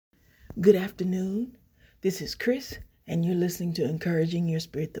Good afternoon. This is Chris, and you're listening to Encouraging Your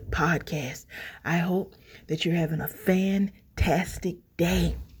Spirit, the podcast. I hope that you're having a fantastic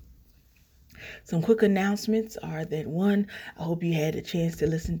day. Some quick announcements are that one, I hope you had a chance to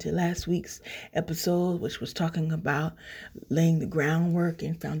listen to last week's episode, which was talking about laying the groundwork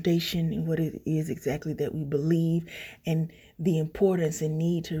and foundation and what it is exactly that we believe and the importance and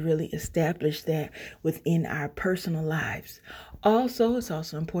need to really establish that within our personal lives. Also, it's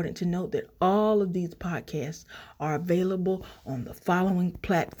also important to note that all of these podcasts are available on the following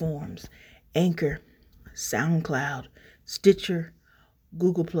platforms: Anchor, SoundCloud, Stitcher,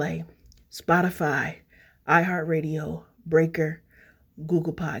 Google Play, Spotify, iHeartRadio, Breaker,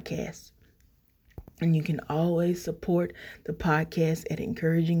 Google Podcasts. And you can always support the podcast at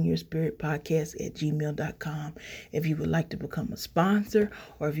encouragingyourspiritpodcast@gmail.com. If you would like to become a sponsor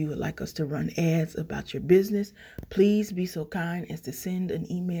or if you would like us to run ads about your business, please be so kind as to send an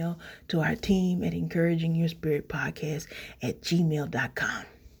email to our team at encouragingyourspiritpodcast@gmail.com.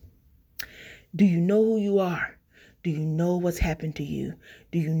 Do you know who you are? Do you know what's happened to you?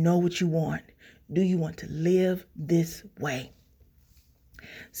 Do you know what you want? Do you want to live this way?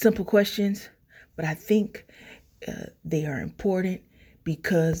 Simple questions, but I think they are important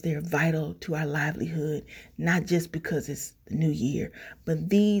because they're vital to our livelihood, not just because it's the new year, but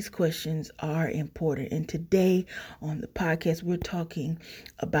these questions are important. And today on the podcast, we're talking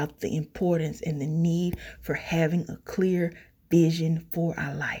about the importance and the need for having a clear vision for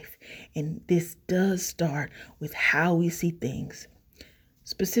our life. And this does start with how we see things.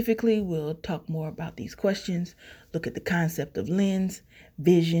 Specifically, we'll talk more about these questions, look at the concept of lens,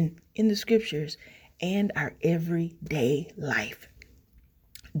 vision in the scriptures, and our everyday life.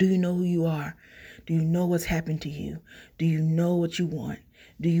 Do you know who you are? Do you know what's happened to you? Do you know what you want?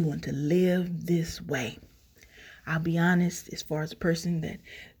 Do you want to live this way? I'll be honest, as far as a person that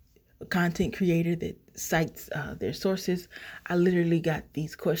a content creator that cites their sources, I literally got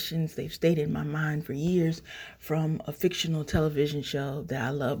these questions. They've stayed in my mind for years from a fictional television show that I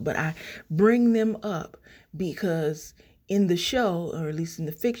love, but I bring them up because in the show, or at least in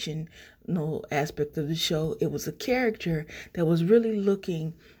the fictional aspect of the show, it was a character that was really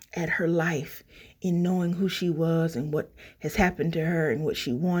looking at her life in knowing who she was and what has happened to her and what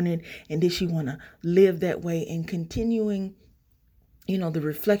she wanted, and did she want to live that way, and continuing the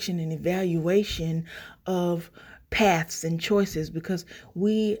reflection and evaluation of paths and choices, because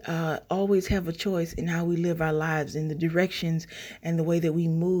we always have a choice in how we live our lives, in the directions and the way that we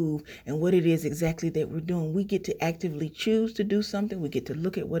move and what it is exactly that we're doing. We get to actively choose to do something. We get to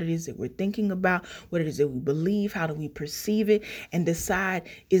look at what it is that we're thinking about, what it is that we believe, how do we perceive it, and decide,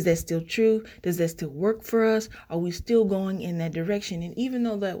 is that still true? Does that still work for us? Are we still going in that direction? And even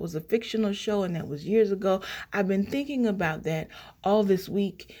though that was a fictional show and that was years ago, I've been thinking about that all this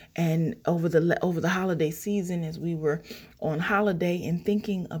week and over the holiday season as we were on holiday, and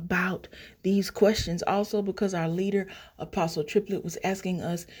thinking about these questions also because our leader, Apostle Triplett, was asking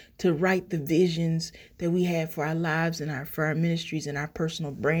us to write the visions that we have for our lives and for our ministries and our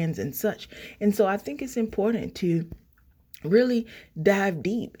personal brands and such. And so I think it's important to really dive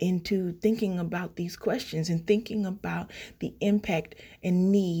deep into thinking about these questions and thinking about the impact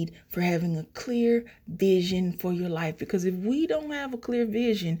and need for having a clear vision for your life. Because if we don't have a clear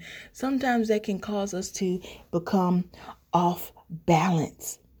vision, sometimes that can cause us to become off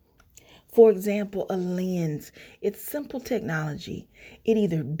balance. For example, a lens. It's simple technology. It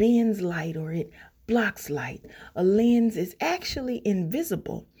either bends light or it blocks light. A lens is actually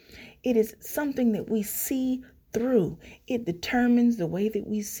invisible. It is something that we see through. It determines the way that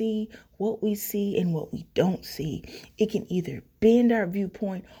we see, what we see, and what we don't see. It can either bend our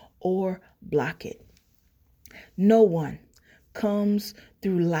viewpoint or block it. No one comes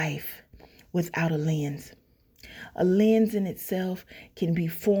through life without a lens. A lens in itself can be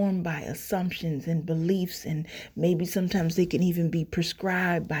formed by assumptions and beliefs, and maybe sometimes they can even be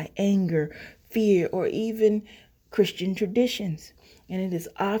prescribed by anger, fear, or even Christian traditions. And it is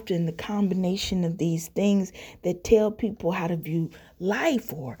often the combination of these things that tell people how to view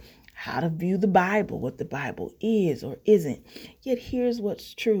life or how to view the Bible, what the Bible is or isn't. Yet here's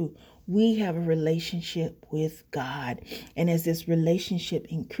what's true. We have a relationship with God. And as this relationship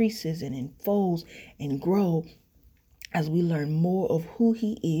increases and unfolds and grows, as we learn more of who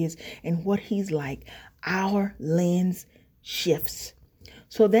He is and what He's like, our lens shifts.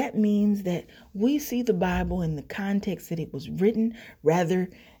 So that means that we see the Bible in the context that it was written rather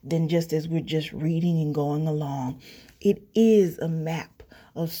than just as we're just reading and going along. It is a map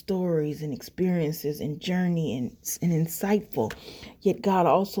of stories and experiences and journey and insightful. Yet God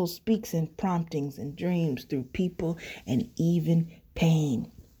also speaks in promptings and dreams through people and even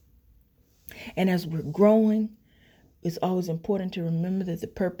pain. And as we're growing, it's always important to remember that the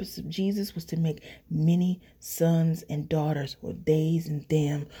purpose of Jesus was to make many sons and daughters, or theys and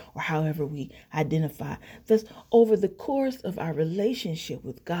them, or however we identify. Thus, over the course of our relationship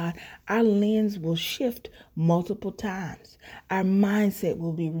with God, our lens will shift multiple times. Our mindset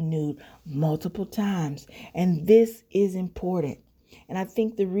will be renewed multiple times. And this is important. And I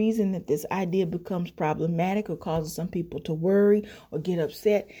think the reason that this idea becomes problematic or causes some people to worry or get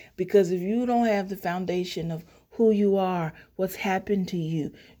upset, because if you don't have the foundation of who you are, what's happened to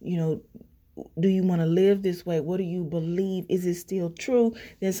you, do you want to live this way? What do you believe? Is it still true?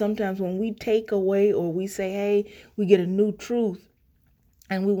 Then sometimes when we take away, or we say, hey, we get a new truth,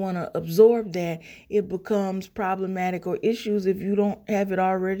 and we want to absorb that, it becomes problematic or issues if you don't have it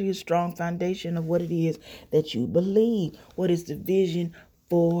already a strong foundation of what it is that you believe. What is the vision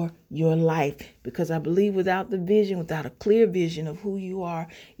for your life? Because I believe without the vision, without a clear vision of who you are,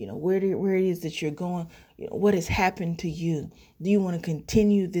 where it is that you're going, what has happened to you? Do you want to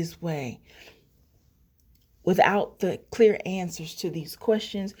continue this way? Without the clear answers to these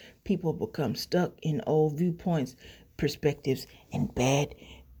questions, people become stuck in old viewpoints, perspectives, and bad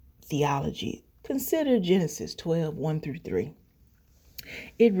theology. Consider Genesis 12, 1-3.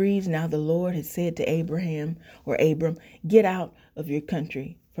 It reads, now the Lord had said to Abram, get out of your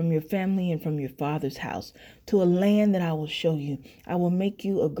country, from your family and from your father's house, to a land that I will show you. I will make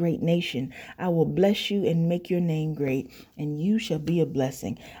you a great nation. I will bless you and make your name great, and you shall be a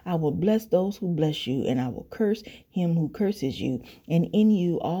blessing. I will bless those who bless you, and I will curse him who curses you. And in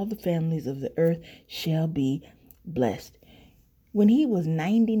you all the families of the earth shall be blessed. When he was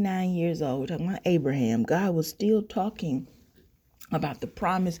 99 years old, we're talking about Abraham, God was still talking about the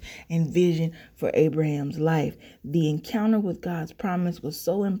promise and vision for Abraham's life. The encounter with God's promise was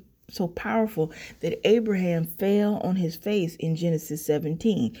so powerful that Abraham fell on his face in Genesis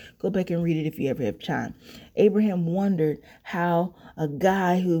 17. Go back and read it if you ever have time. Abraham wondered how a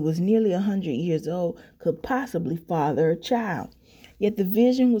guy who was nearly 100 years old could possibly father a child. Yet the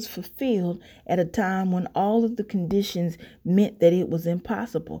vision was fulfilled at a time when all of the conditions meant that it was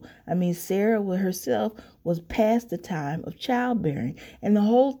impossible. Sarah herself was past the time of childbearing, and the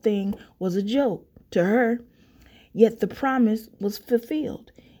whole thing was a joke to her. Yet the promise was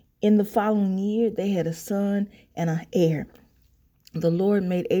fulfilled. In the following year, they had a son and an heir. The Lord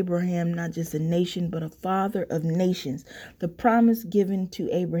made Abraham not just a nation, but a father of nations. The promise given to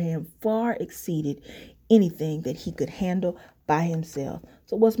Abraham far exceeded anything that he could handle by himself.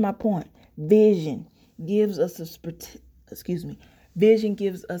 So what's my point? Vision gives us a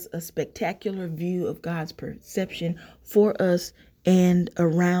spectacular view of God's perception for us and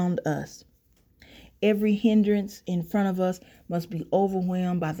around us. Every hindrance in front of us must be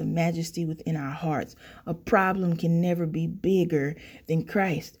overwhelmed by the majesty within our hearts. A problem can never be bigger than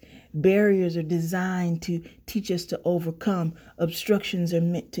Christ. Barriers are designed to teach us to overcome. Obstructions are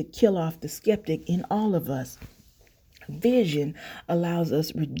meant to kill off the skeptic in all of us. Vision allows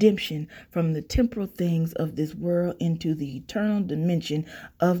us redemption from the temporal things of this world into the eternal dimension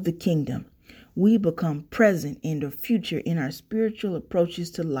of the kingdom. We become present and a future in our spiritual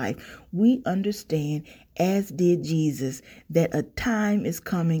approaches to life. We understand, as did Jesus, that a time is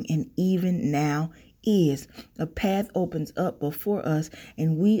coming, and even now is. A path opens up before us,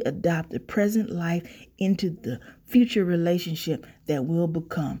 and we adopt the present life into the future relationship that will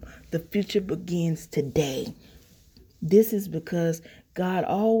become. The future begins today. This is because God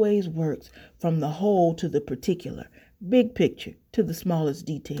always works from the whole to the particular, big picture to the smallest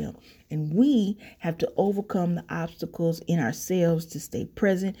detail. And we have to overcome the obstacles in ourselves to stay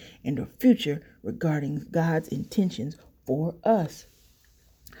present in the future regarding God's intentions for us.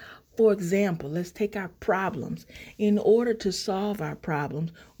 For example, let's take our problems. In order to solve our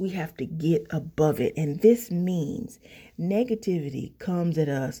problems, we have to get above it. And this means negativity comes at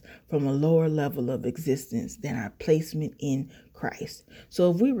us from a lower level of existence than our placement in Christ.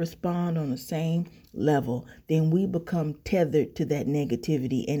 So if we respond on the same level, then we become tethered to that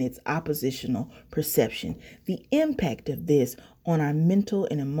negativity and its oppositional perception. The impact of this on our mental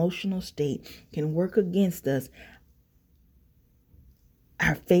and emotional state can work against us,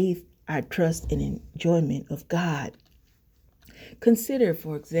 our faith, our trust, and enjoyment of God. Consider,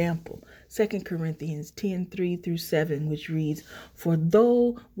 for example, 2 Corinthians 10:3-7, which reads, "For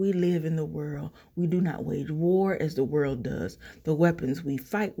though we live in the world, we do not wage war as the world does. The weapons we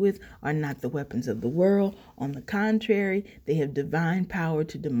fight with are not the weapons of the world. On the contrary, they have divine power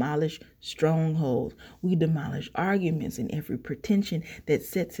to demolish strongholds. We demolish arguments and every pretension that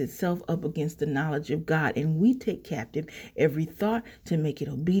sets itself up against the knowledge of God, and we take captive every thought to make it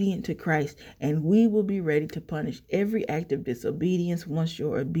obedient to Christ, and we will be ready to punish every act of disobedience obedience once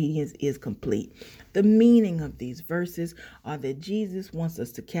your obedience is complete. The meaning of these verses are that Jesus wants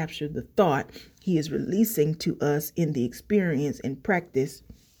us to capture the thought he is releasing to us in the experience and practice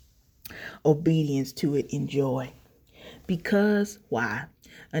obedience to it in joy. Because why?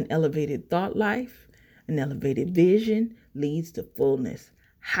 An elevated thought life, an elevated vision leads to fullness.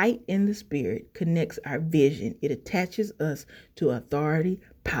 Height in the spirit connects our vision. It attaches us to authority,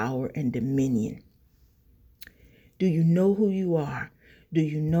 power, and dominion. Do you know who you are? Do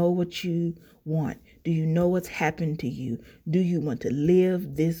you know what you want? Do you know what's happened to you? Do you want to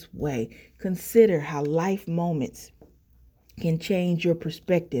live this way? Consider how life moments can change your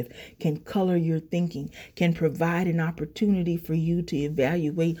perspective, can color your thinking, can provide an opportunity for you to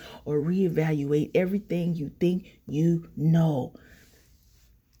evaluate or reevaluate everything you think you know.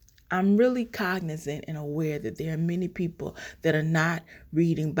 I'm really cognizant and aware that there are many people that are not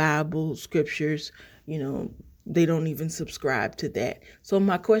reading Bible scriptures, they don't even subscribe to that. So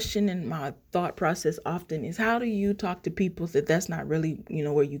my question and my thought process often is, how do you talk to people that that's not really,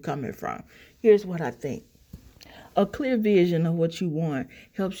 where you coming from? Here's what I think. A clear vision of what you want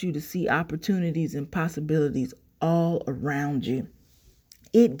helps you to see opportunities and possibilities all around you.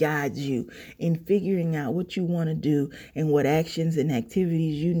 It guides you in figuring out what you want to do and what actions and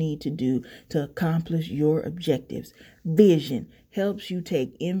activities you need to do to accomplish your objectives. Vision helps you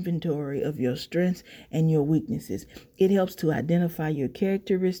take inventory of your strengths and your weaknesses. It helps to identify your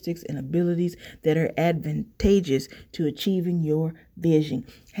characteristics and abilities that are advantageous to achieving your vision.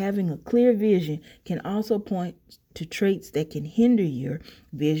 Having a clear vision can also point to traits that can hinder your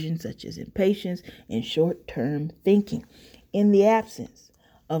vision, such as impatience and short-term thinking. In the absence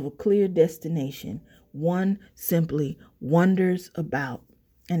of a clear destination, one simply wanders about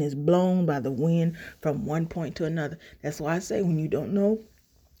and is blown by the wind from one point to another. That's why I say, when you don't know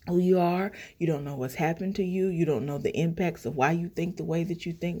who you are, you don't know what's happened to you, you don't know the impacts of why you think the way that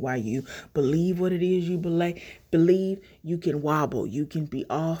you think, why you believe what it is you believe, you can wobble, you can be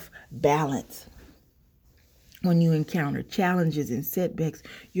off balance. When you encounter challenges and setbacks,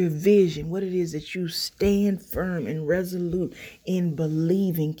 your vision, what it is that you stand firm and resolute in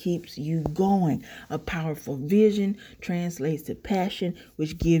believing, keeps you going. A powerful vision translates to passion,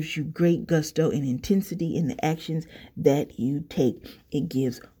 which gives you great gusto and intensity in the actions that you take. It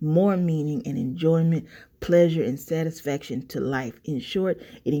gives more meaning and enjoyment, pleasure and satisfaction to life. In short,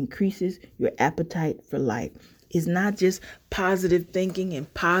 it increases your appetite for life. It's not just positive thinking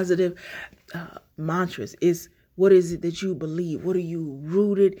and positive mantras. It's, what is it that you believe? What are you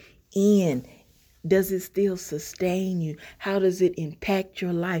rooted in? Does it still sustain you? How does it impact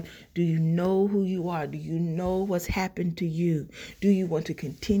your life? Do you know who you are? Do you know what's happened to you? Do you want to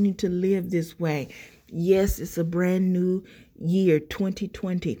continue to live this way? Yes, it's a brand new year,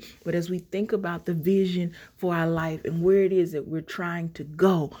 2020. But as we think about the vision for our life and where it is that we're trying to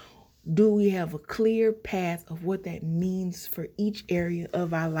go, do we have a clear path of what that means for each area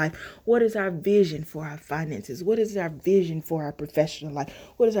of our life? What is our vision for our finances? What is our vision for our professional life?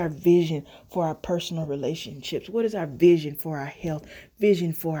 What is our vision for our personal relationships? What is our vision for our health?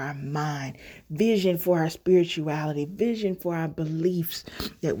 Vision for our mind? Vision for our spirituality? Vision for our beliefs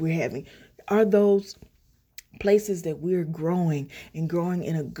that we're having? Are those places that we're growing and growing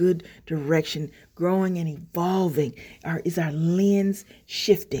in a good direction, growing and evolving? Is our lens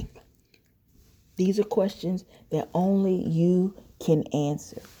shifting? These are questions that only you can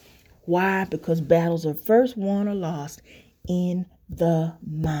answer. Why? Because battles are first won or lost in the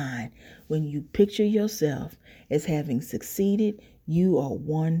mind. When you picture yourself as having succeeded, you are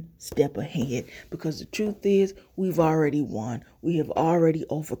one step ahead. Because the truth is, we've already won. We have already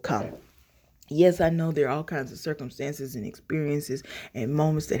overcome. Yes, I know there are all kinds of circumstances and experiences and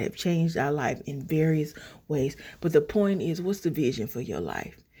moments that have changed our life in various ways. But the point is, what's the vision for your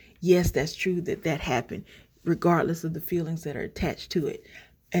life? Yes, that's true that happened, regardless of the feelings that are attached to it.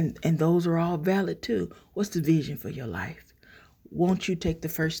 And those are all valid too. What's the vision for your life? Won't you take the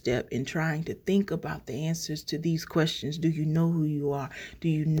first step in trying to think about the answers to these questions? Do you know who you are? Do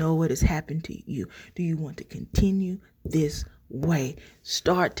you know what has happened to you? Do you want to continue this way?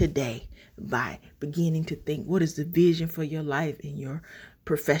 Start today by beginning to think, what is the vision for your life in your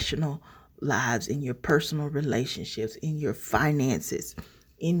professional lives, in your personal relationships, in your finances,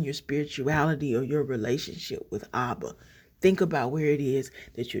 in your spirituality or your relationship with Abba? Think about where it is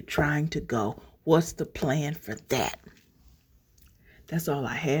that you're trying to go. What's the plan for that? That's all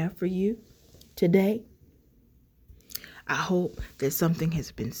I have for you today. I hope that something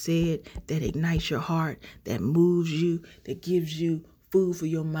has been said that ignites your heart, that moves you, that gives you food for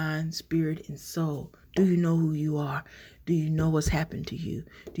your mind, spirit, and soul. Do you know who you are? Do you know what's happened to you?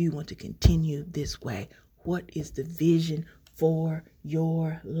 Do you want to continue this way? What is the vision for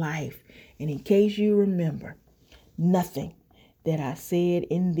your life. And in case you remember nothing that I said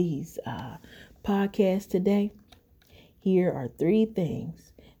in these podcasts today, here are 3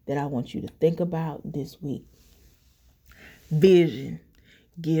 things that I want you to think about this week. Vision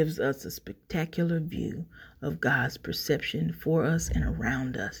gives us a spectacular view of God's perception for us and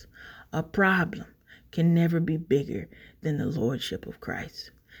around us. A problem can never be bigger than the Lordship of Christ.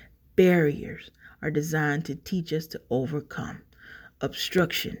 Barriers are designed to teach us to overcome.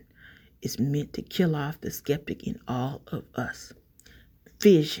 Obstruction is meant to kill off the skeptic in all of us.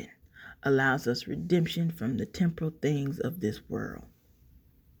 Vision allows us redemption from the temporal things of this world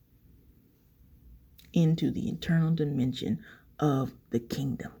into the eternal dimension of the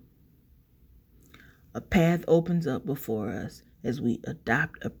kingdom. A path opens up before us as we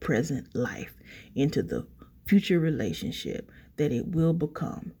adopt a present life into the future relationship that it will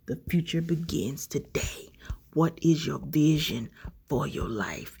become. The future begins today. What is your vision for your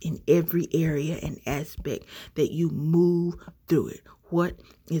life in every area and aspect that you move through it? What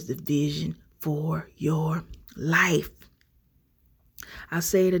is the vision for your life? I'll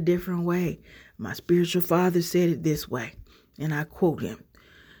say it a different way. My spiritual father said it this way, and I quote him: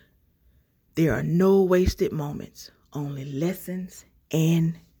 "There are no wasted moments, only lessons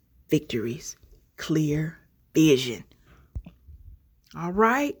and victories." Clear vision. All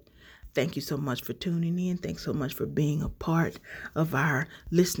right. Thank you so much for tuning in. Thanks so much for being a part of our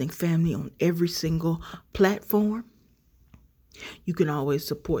listening family on every single platform. You can always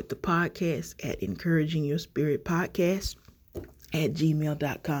support the podcast at Encouraging Your Spirit Podcast at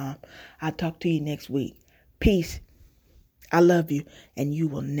gmail.com. I'll talk to you next week. Peace. I love you, and you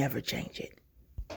will never change it.